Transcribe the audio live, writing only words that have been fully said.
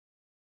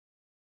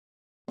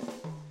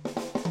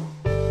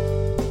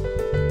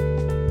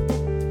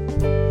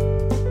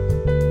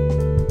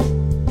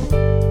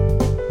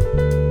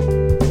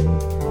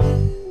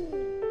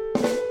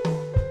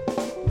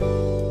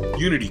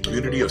Unity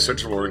Community of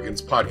Central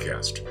Oregon's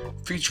podcast,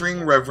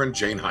 featuring Reverend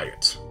Jane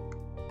Hyatt.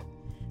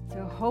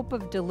 So, hope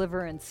of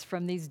deliverance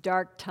from these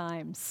dark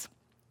times.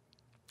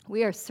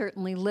 We are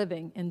certainly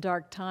living in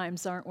dark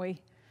times, aren't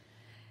we?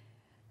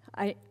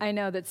 I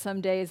know that some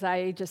days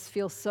I just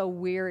feel so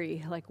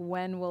weary, like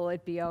when will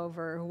it be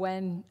over?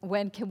 When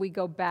can we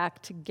go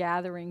back to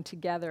gathering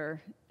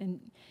together, and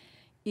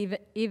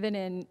even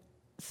in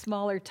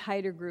smaller,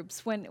 tighter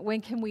groups?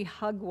 When can we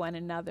hug one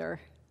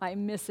another? I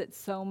miss it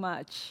so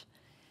much,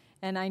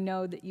 and I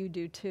know that you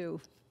do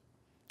too.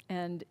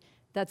 And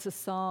that's a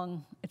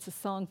song. It's a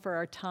song for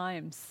our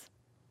times,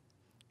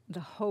 the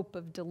hope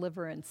of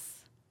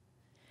deliverance.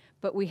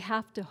 But we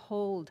have to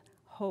hold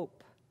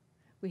hope.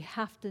 We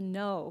have to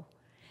know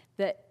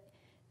that,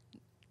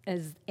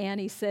 as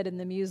Annie said in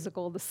the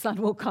musical, the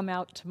sun will come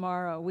out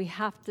tomorrow. We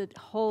have to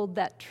hold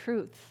that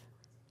truth.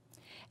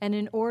 And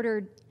in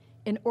order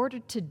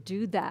to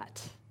do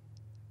that,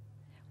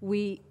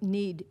 we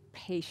need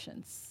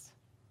patience.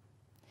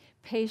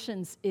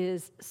 Patience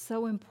is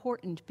so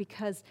important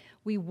because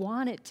we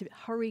want it to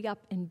hurry up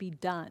and be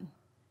done.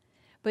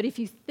 But if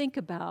you think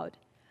about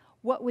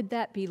what would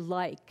that be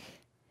like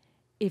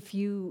if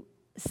you,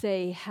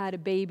 say, had a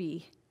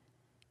baby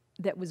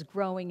that was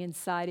growing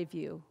inside of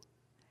you.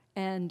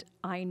 And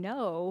I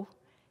know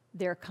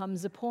there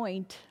comes a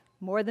point,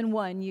 more than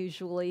one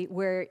usually,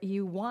 where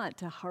you want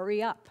to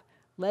hurry up,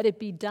 let it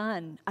be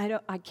done.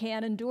 I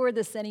can't endure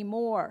this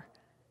anymore.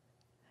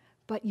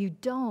 But you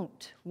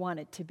don't want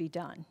it to be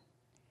done.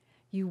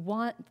 You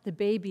want the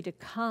baby to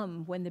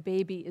come when the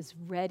baby is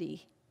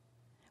ready,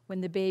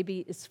 when the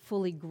baby is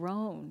fully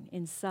grown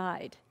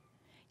inside.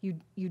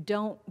 You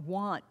don't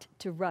want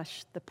to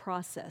rush the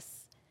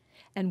process.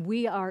 And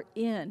we are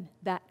in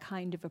that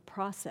kind of a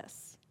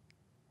process.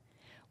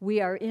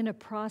 We are in a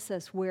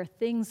process where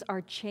things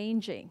are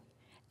changing,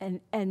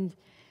 and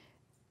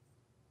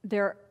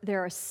there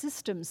are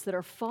systems that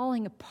are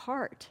falling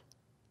apart,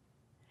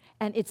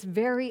 and it's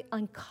very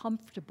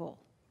uncomfortable,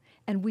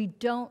 and we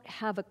don't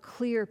have a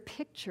clear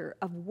picture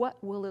of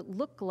what will it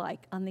look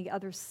like on the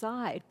other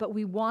side, but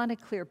we want a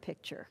clear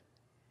picture,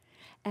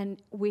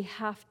 and we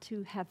have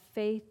to have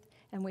faith,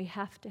 and we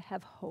have to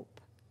have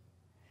hope.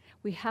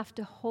 We have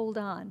to hold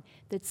on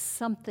that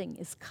something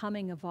is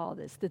coming of all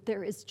this, that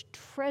there is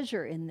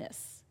treasure in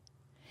this.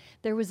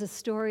 There was a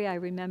story I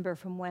remember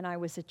from when I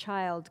was a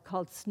child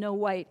called Snow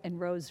White and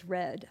Rose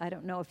Red. I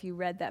don't know if you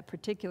read that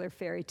particular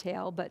fairy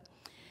tale, but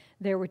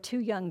there were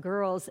two young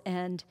girls,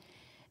 and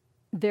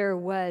there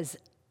was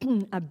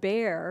a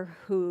bear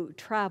who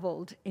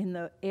traveled in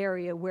the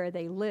area where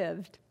they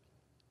lived,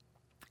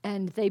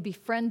 and they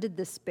befriended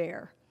this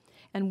bear.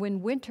 And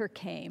when winter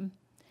came,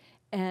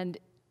 and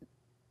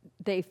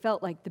they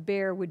felt like the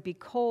bear would be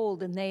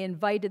cold, and they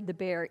invited the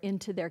bear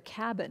into their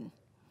cabin.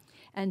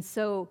 And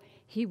so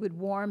he would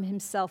warm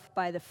himself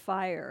by the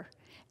fire.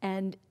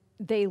 And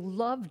they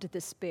loved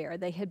this bear.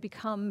 They had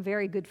become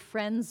very good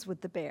friends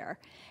with the bear.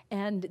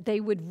 And they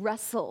would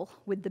wrestle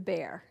with the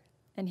bear.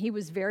 And he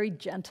was very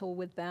gentle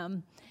with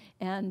them.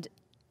 And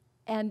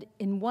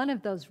in one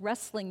of those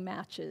wrestling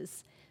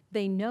matches,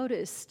 they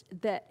noticed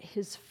that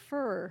his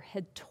fur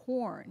had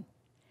torn.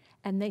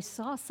 And they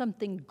saw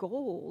something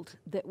gold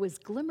that was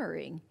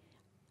glimmering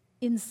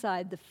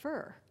inside the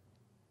fur.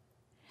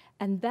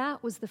 And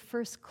that was the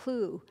first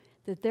clue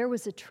that there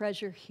was a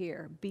treasure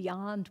here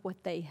beyond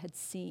what they had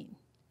seen.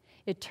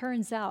 It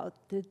turns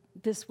out that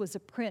this was a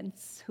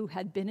prince who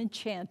had been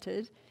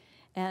enchanted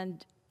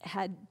and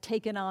had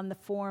taken on the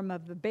form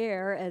of a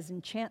bear as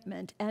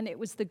enchantment, and it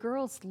was the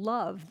girl's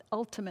love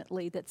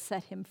ultimately that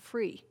set him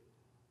free.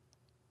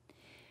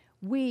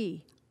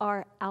 We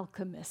are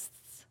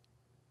alchemists.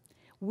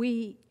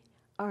 We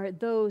are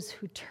those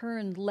who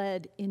turn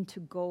lead into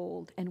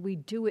gold, and we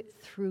do it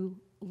through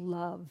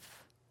love.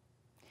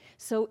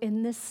 So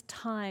in this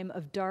time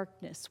of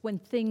darkness, when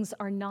things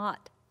are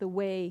not the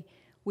way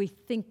we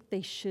think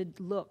they should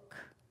look,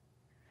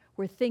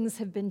 where things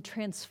have been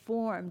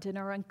transformed and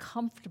are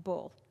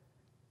uncomfortable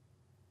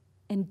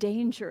and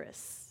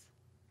dangerous,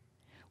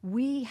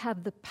 we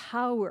have the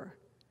power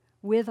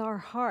with our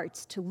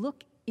hearts to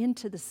look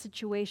into the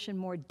situation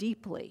more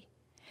deeply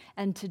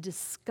and to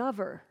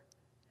discover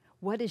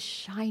what is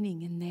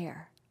shining in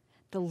there,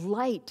 the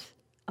light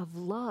of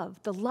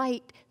love, the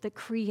light that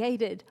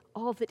created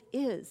all that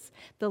is,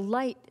 the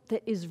light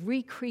that is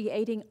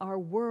recreating our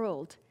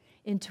world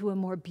into a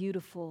more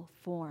beautiful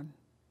form.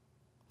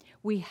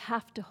 We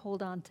have to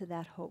hold on to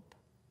that hope.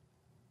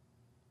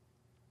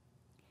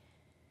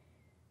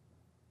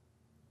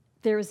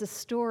 There is a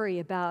story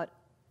about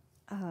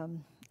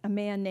a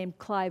man named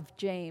Clive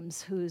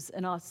James, who's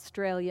an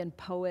Australian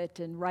poet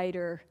and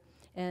writer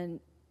and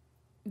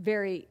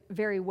very,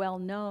 very well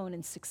known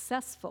and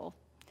successful.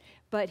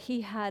 But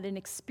he had an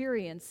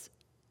experience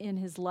in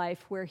his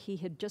life where he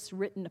had just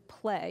written a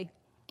play,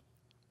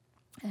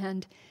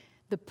 and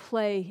the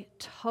play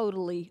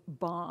totally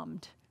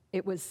bombed.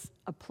 It was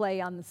a play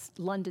on the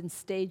London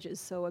stages,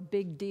 so a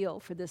big deal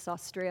for this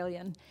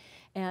Australian,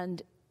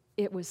 and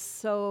it was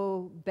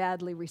so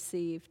badly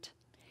received.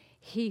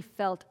 He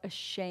felt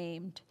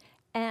ashamed,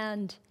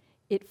 And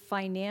it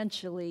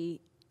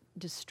financially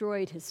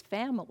destroyed his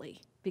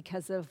family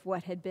because of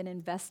what had been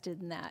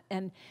invested in that.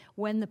 And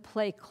when the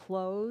play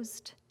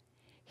closed,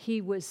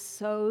 he was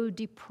so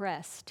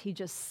depressed. He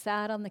just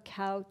sat on the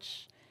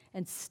couch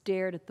and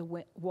stared at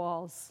the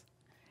walls.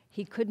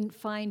 He couldn't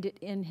find it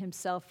in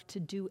himself to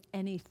do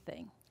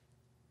anything.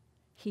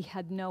 He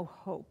had no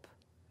hope.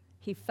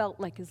 He felt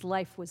like his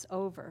life was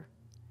over.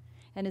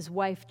 And his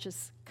wife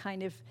just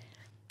kind of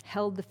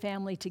held the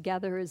family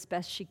together as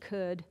best she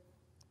could.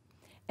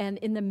 And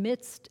in the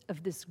midst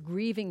of this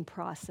grieving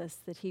process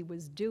that he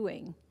was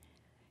doing,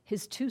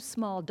 his two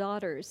small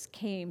daughters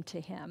came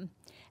to him,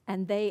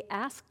 and they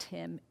asked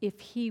him if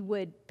he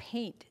would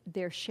paint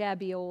their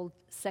shabby old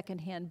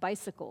secondhand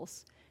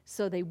bicycles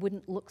so they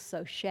wouldn't look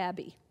so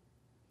shabby.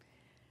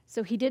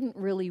 So he didn't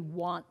really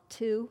want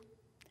to,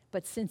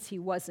 but since he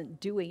wasn't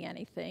doing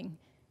anything,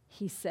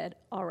 he said,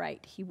 all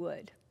right, he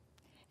would.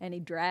 And he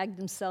dragged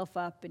himself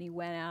up and he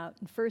went out.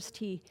 And first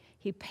he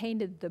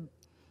painted the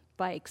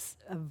bikes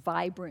a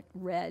vibrant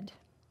red.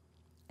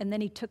 And then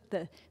he took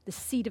the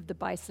seat of the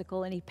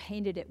bicycle and he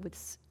painted it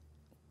with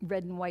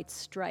red and white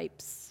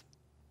stripes.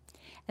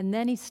 And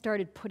then he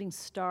started putting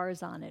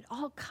stars on it,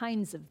 all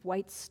kinds of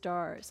white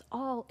stars,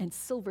 and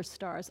silver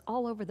stars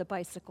all over the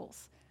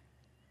bicycles.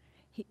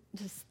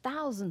 Just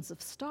thousands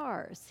of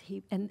stars.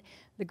 And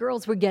the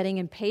girls were getting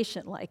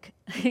impatient, like,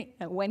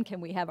 when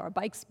can we have our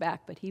bikes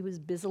back? But he was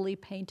busily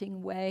painting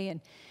away, and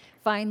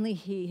finally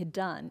he had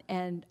done.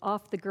 And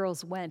off the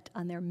girls went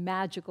on their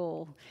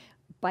magical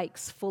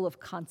bikes full of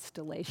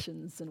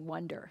constellations and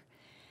wonder.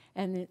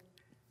 And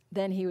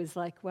then he was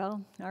like,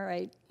 well, all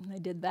right, I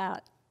did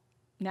that.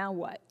 Now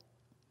what?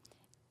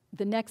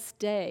 The next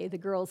day, the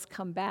girls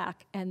come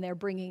back, and they're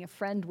bringing a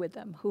friend with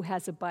them who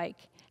has a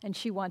bike. And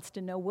she wants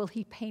to know, will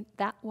he paint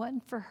that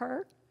one for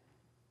her?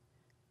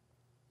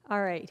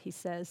 All right, he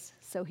says.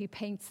 So he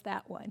paints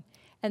that one.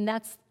 And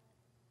that's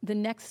the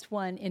next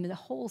one in a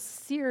whole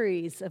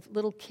series of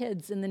little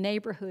kids in the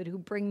neighborhood who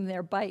bring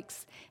their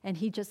bikes. And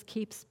he just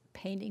keeps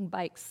painting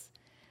bikes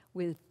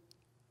with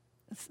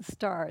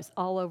stars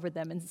all over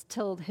them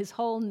until his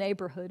whole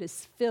neighborhood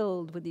is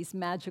filled with these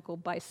magical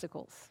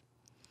bicycles.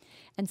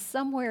 And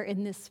somewhere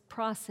in this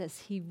process,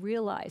 he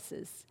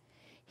realizes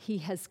he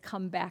has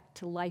come back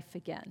to life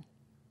again.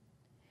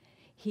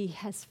 He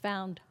has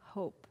found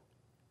hope.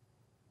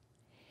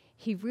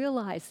 He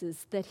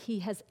realizes that he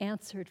has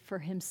answered for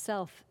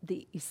himself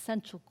the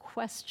essential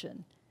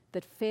question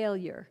that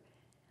failure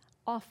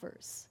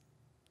offers.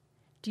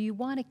 Do you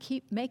want to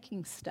keep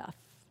making stuff?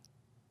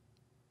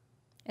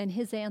 And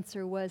his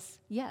answer was,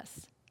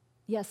 yes.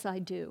 Yes, I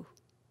do.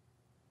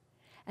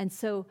 And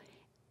so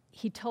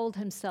he told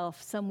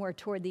himself somewhere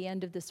toward the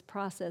end of this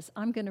process,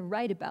 I'm going to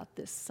write about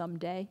this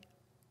someday.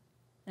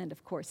 And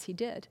of course he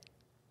did.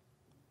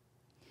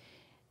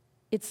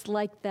 It's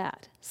like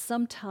that.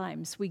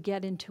 Sometimes we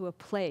get into a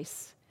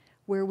place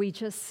where we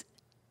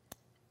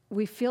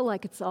feel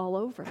like it's all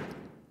over.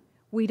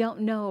 We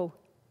don't know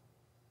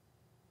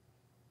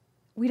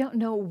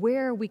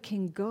where we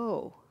can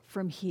go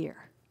from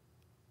here.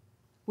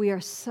 We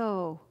are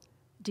so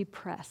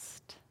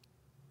depressed.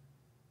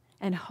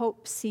 And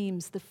hope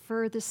seems the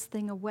furthest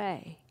thing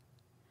away.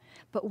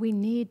 But we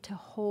need to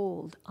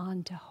hold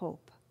on to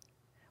hope.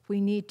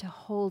 We need to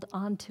hold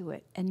on to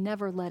it and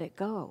never let it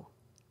go.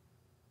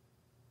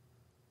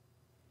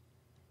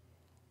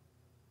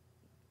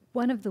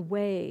 One of the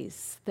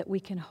ways that we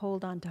can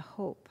hold on to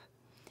hope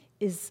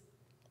is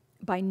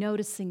by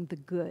noticing the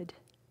good.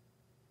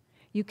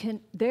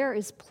 There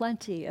is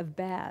plenty of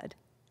bad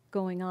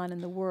going on in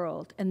the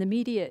world, and the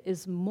media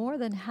is more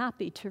than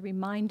happy to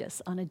remind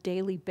us on a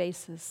daily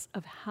basis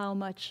of how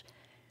much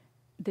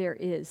there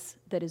is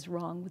that is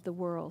wrong with the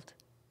world.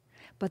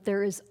 But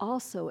there is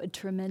also a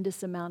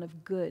tremendous amount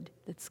of good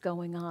that's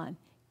going on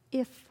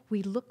if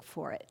we look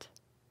for it.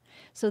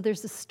 So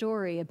there's a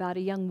story about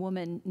a young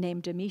woman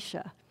named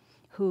Amisha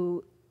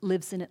who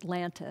lives in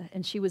Atlanta,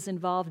 and she was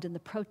involved in the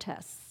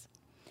protests.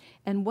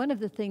 And one of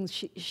the things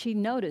she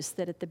noticed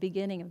that at the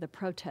beginning of the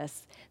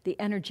protests, the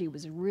energy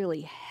was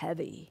really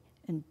heavy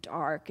and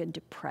dark and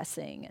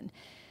depressing,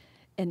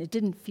 and it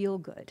didn't feel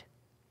good.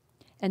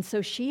 And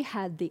so she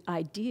had the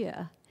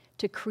idea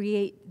to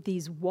create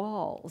these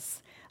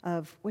walls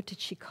of, what did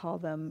she call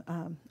them?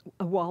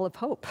 A wall of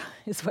hope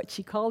is what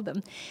she called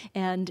them.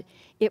 And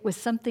it was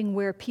something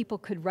where people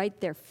could write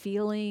their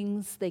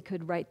feelings, they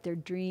could write their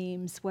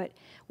dreams,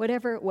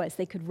 whatever it was,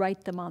 they could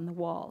write them on the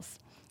walls.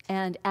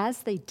 And as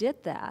they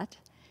did that,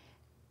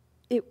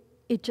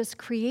 it just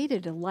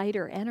created a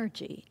lighter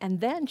energy. And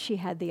then she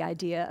had the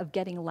idea of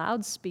getting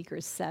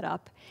loudspeakers set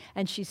up,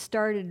 and she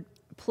started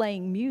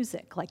playing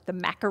music like the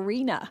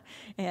Macarena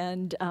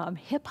and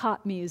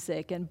hip-hop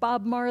music and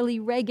Bob Marley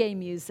reggae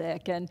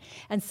music. And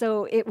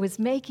so it was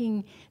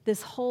making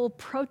this whole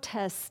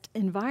protest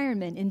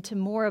environment into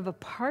more of a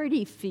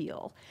party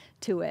feel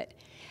to it.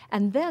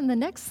 And then the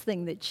next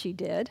thing that she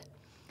did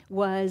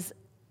was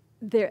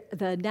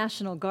the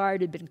National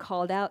Guard had been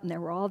called out, and there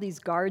were all these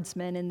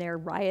guardsmen in their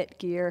riot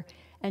gear.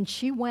 And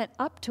she went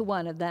up to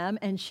one of them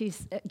and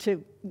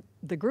to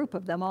the group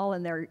of them all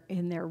in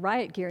their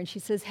riot gear, and she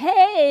says,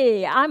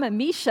 "Hey, I'm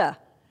Amisha.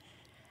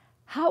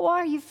 How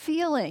are you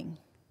feeling?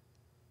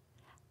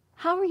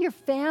 How are your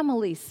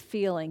families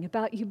feeling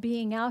about you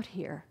being out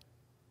here?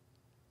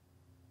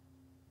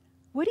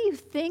 What do you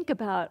think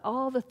about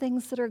all the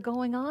things that are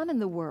going on in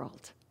the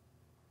world?"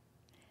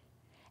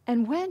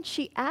 And when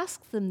she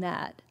asked them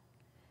that,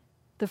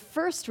 the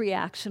first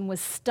reaction was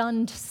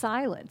stunned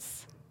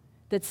silence,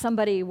 that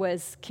somebody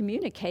was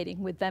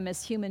communicating with them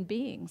as human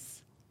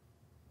beings.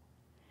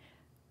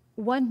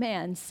 One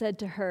man said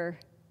to her,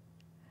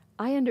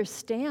 "I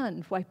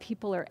understand why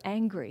people are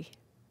angry,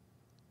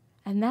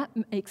 and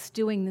that makes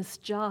doing this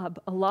job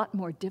a lot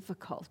more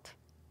difficult."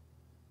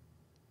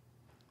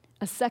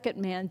 A second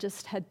man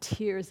just had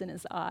tears in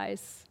his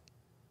eyes.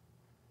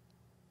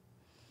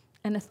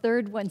 And a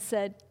third one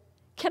said,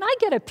 "Can I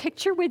get a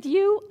picture with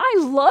you? I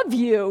love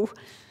you."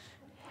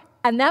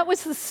 And that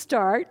was the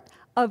start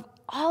of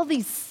all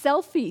these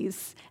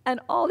selfies and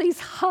all these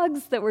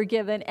hugs that were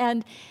given.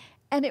 And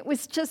it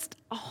was just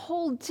a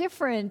whole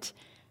different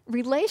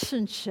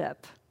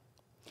relationship.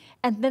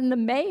 And then the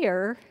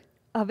mayor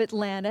of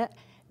Atlanta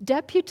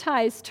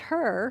deputized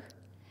her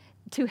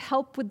to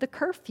help with the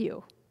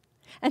curfew.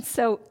 And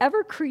so,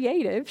 ever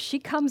creative, she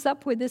comes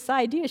up with this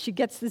idea. She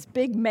gets this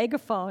big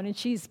megaphone and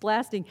she's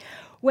blasting,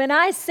 "When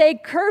I say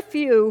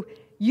curfew,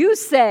 you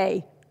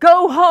say,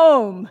 go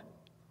home.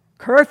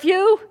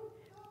 Curfew,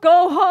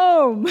 go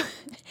home."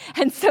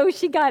 And so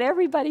she got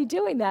everybody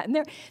doing that.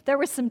 And there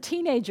were some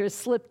teenagers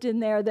slipped in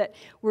there that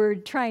were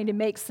trying to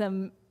make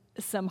some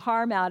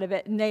harm out of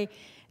it. And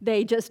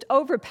they just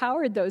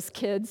overpowered those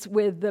kids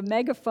with the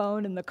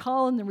megaphone and the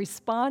call and the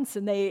response,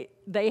 and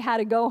they had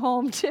to go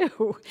home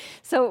too.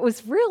 So it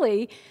was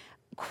really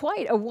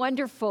quite a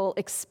wonderful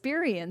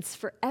experience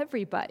for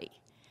everybody.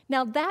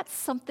 Now that's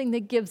something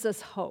that gives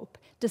us hope.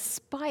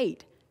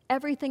 Despite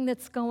everything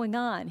that's going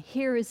on,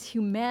 here is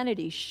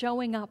humanity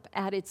showing up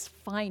at its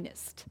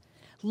finest.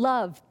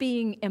 Love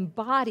being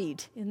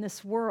embodied in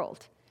this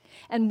world.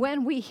 And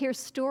when we hear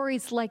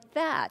stories like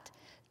that,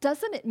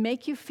 doesn't it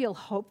make you feel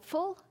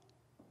hopeful?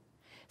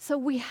 So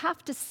we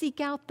have to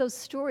seek out those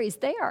stories.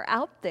 They are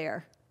out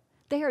there.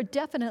 They are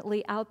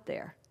definitely out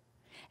there.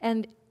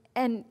 And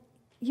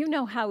you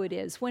know how it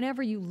is.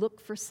 Whenever you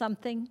look for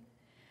something,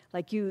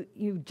 like you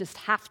just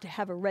have to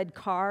have a red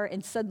car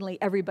and suddenly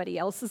everybody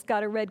else has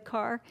got a red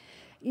car.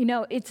 You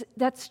know,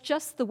 that's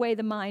just the way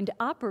the mind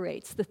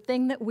operates. The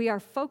thing that we are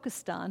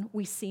focused on,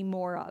 we see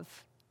more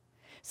of.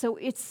 So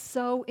it's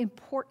so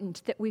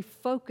important that we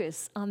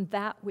focus on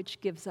that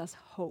which gives us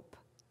hope.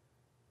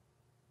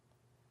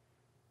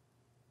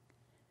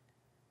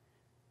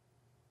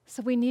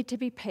 So we need to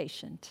be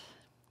patient.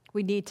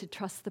 We need to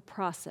trust the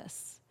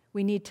process.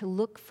 We need to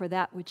look for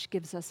that which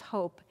gives us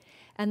hope.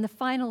 And the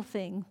final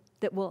thing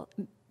that will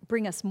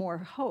bring us more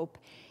hope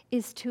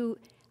is to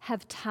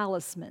have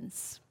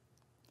talismans,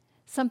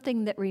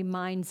 something that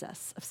reminds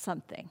us of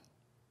something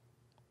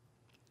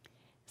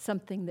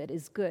that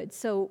is good.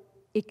 So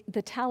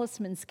the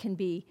talismans can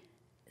be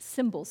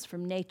symbols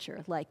from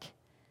nature, like,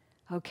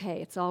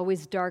 okay, it's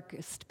always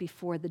darkest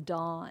before the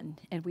dawn,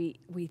 and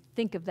we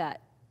think of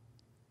that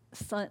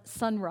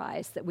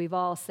sunrise that we've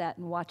all sat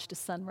and watched a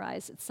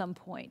sunrise at some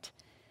point.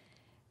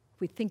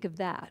 We think of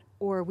that,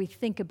 or we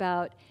think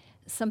about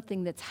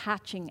something that's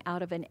hatching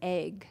out of an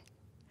egg,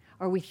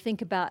 or we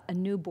think about a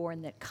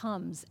newborn that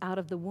comes out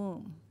of the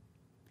womb.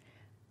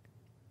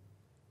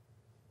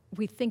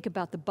 We think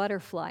about the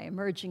butterfly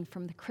emerging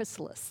from the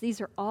chrysalis.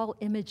 These are all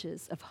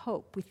images of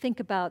hope. We think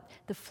about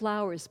the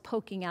flowers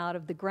poking out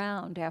of the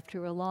ground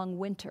after a long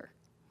winter.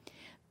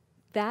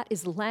 That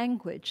is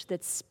language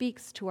that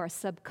speaks to our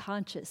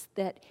subconscious,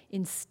 that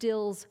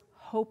instills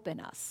hope in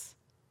us.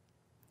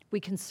 We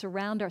can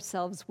surround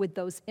ourselves with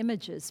those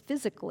images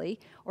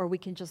physically, or we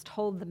can just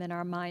hold them in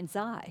our mind's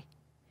eye.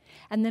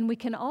 And then we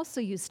can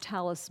also use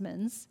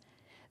talismans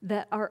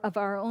that are of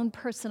our own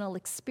personal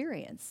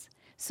experience.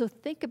 So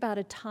think about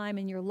a time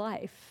in your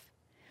life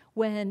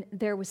when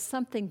there was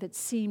something that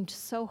seemed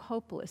so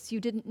hopeless.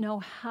 You didn't know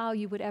how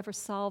you would ever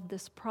solve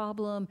this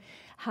problem,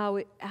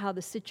 how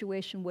the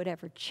situation would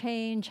ever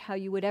change, how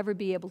you would ever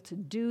be able to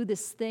do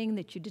this thing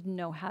that you didn't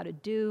know how to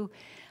do,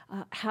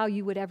 how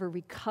you would ever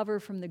recover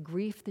from the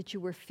grief that you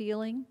were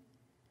feeling.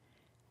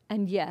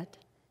 And yet,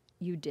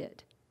 you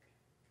did.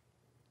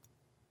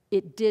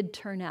 It did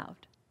turn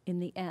out in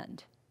the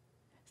end.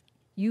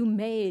 You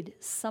made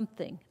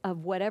something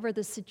of whatever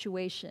the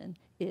situation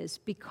is,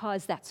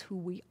 because that's who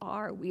we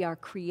are. We are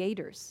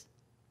creators.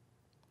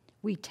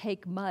 We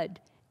take mud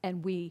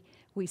and we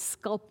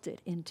sculpt it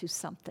into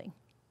something.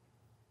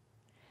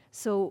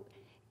 So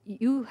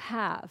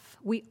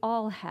we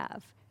all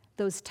have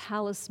those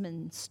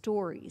talisman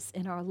stories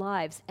in our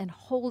lives, and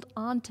hold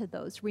on to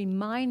those.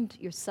 Remind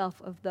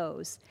yourself of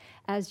those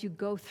as you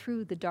go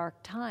through the dark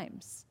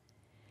times,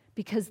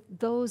 because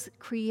those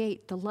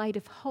create the light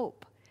of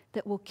hope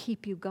that will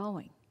keep you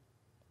going.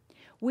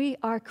 We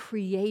are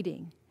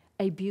creating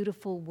a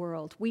beautiful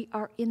world. We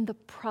are in the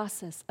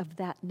process of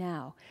that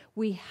now.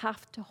 We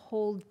have to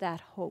hold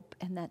that hope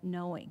and that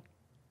knowing,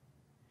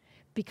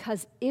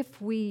 Because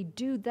if we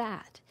do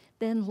that,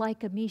 then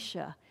like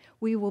Amisha,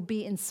 we will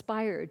be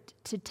inspired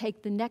to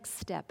take the next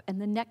step and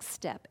the next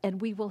step,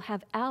 and we will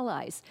have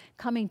allies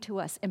coming to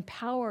us,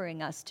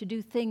 empowering us to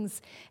do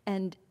things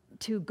and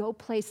to go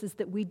places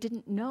that we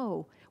didn't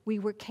know we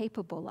were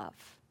capable of.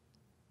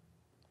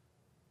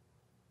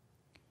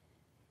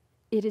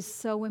 It is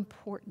so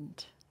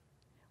important.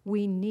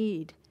 We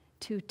need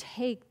to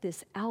take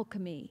this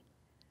alchemy,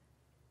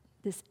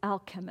 this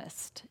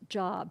alchemist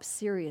job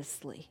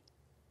seriously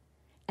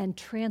and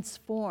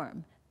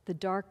transform the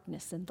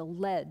darkness and the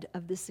lead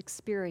of this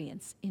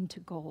experience into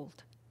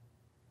gold.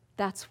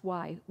 That's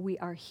why we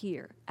are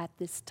here at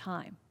this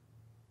time.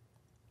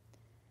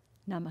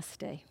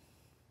 Namaste.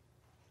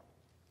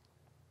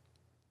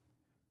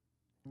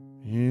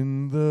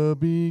 In the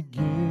beginning,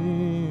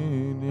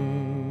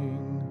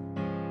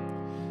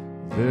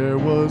 there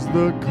was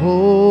the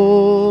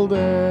cold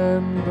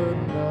and the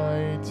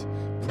night,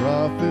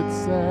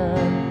 prophets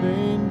and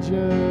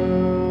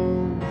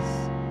angels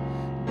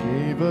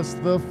gave us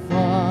the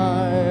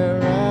fire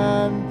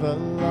and the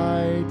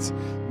light.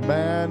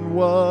 Man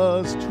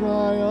was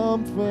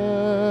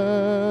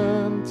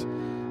triumphant,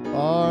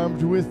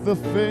 armed with the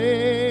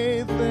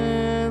faith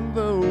and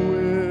the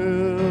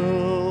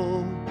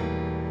will.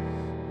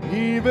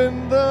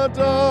 Even the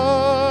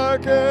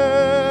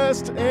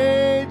darkest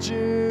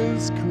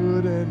ages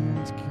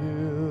couldn't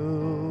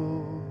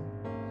kill.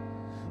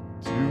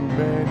 Too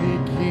many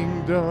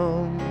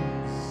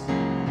kingdoms,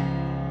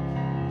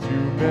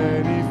 too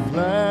many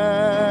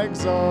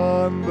flags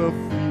on the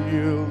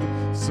field,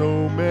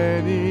 so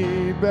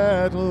many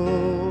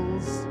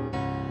battles,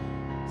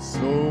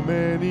 so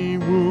many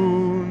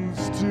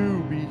wounds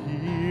to be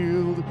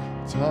healed.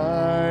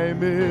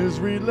 Time is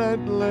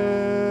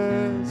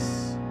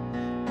relentless,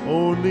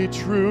 only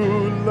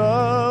true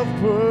love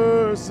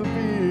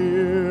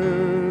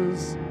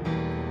perseveres.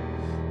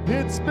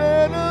 It's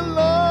been a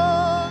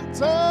long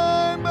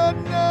time, but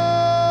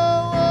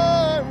now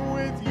I'm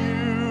with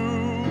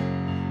you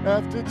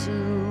after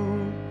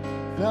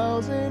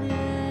 2,000 years.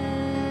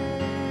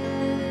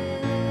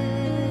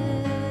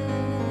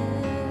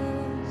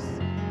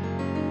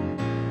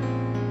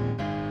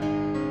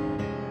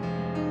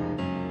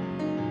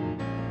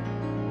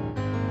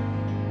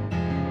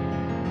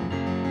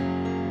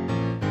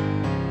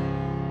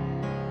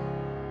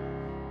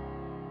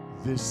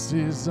 This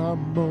is our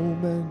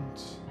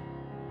moment,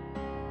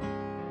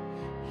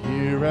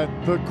 here at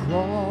the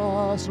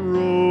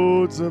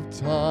crossroads of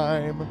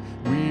time.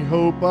 We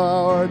hope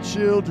our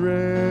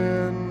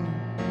children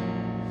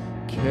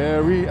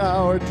carry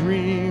our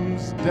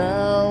dreams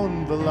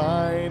down the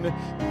line.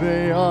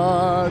 They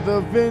are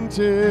the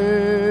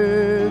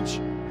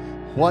vintage.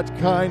 What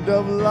kind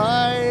of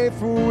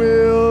life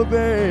will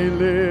they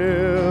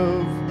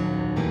live?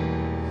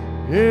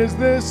 Is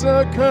this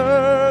a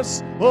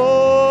curse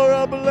or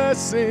a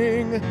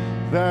blessing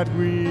that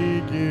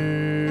we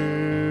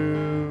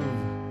give?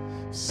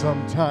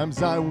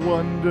 Sometimes I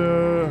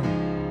wonder,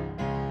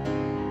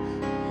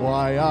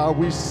 why are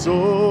we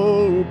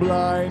so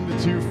blind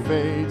to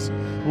fate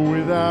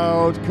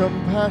without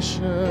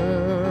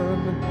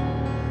compassion?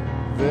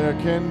 There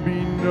can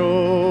be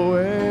no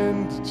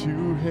end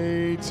to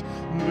hate,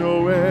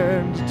 no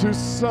end to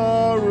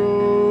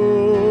sorrow,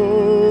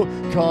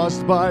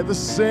 caused by the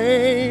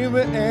same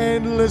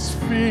endless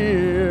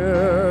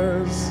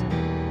fears.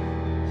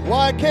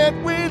 Why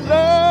can't we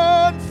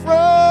learn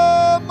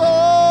from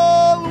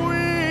all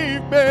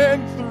we've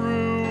been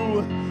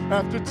through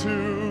after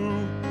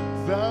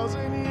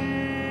 2,000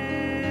 years?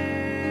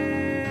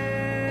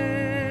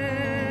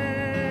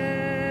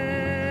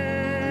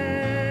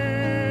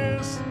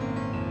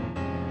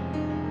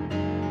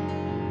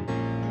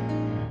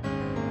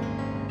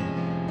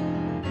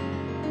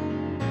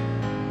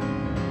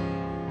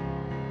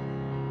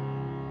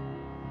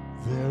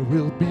 There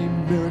will be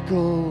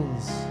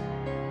miracles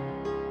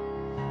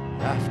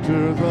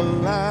after the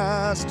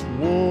last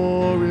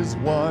war is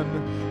won.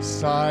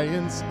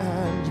 Science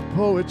and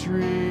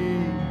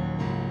poetry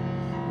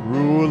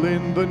rule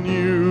in the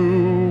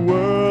new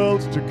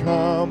world to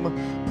come.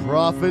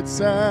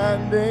 Prophets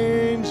and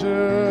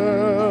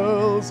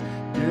angels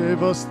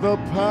give us the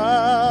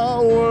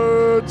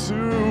power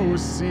to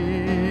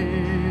see.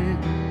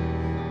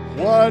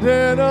 What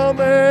an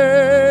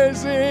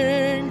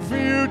amazing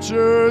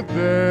future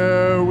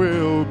there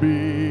will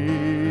be.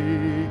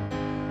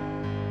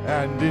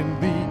 And in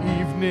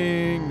the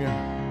evening,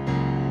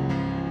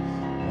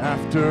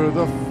 after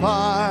the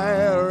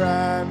fire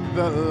and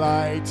the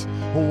light,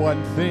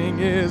 one thing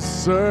is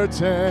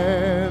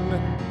certain: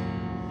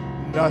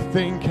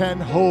 nothing can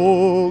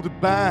hold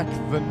back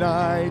the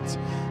night.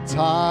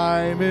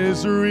 Time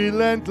is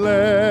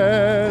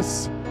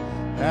relentless,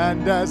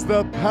 and as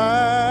the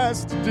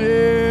past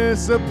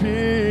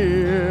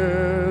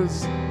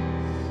disappears,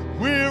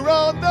 we're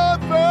on the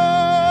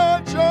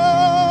verge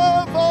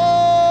of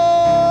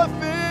all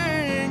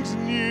things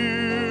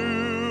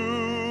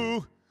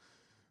new.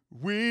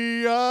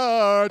 We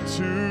are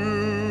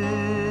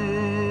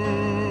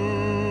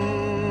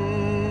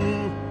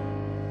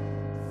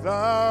 2,000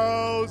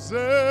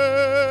 1,000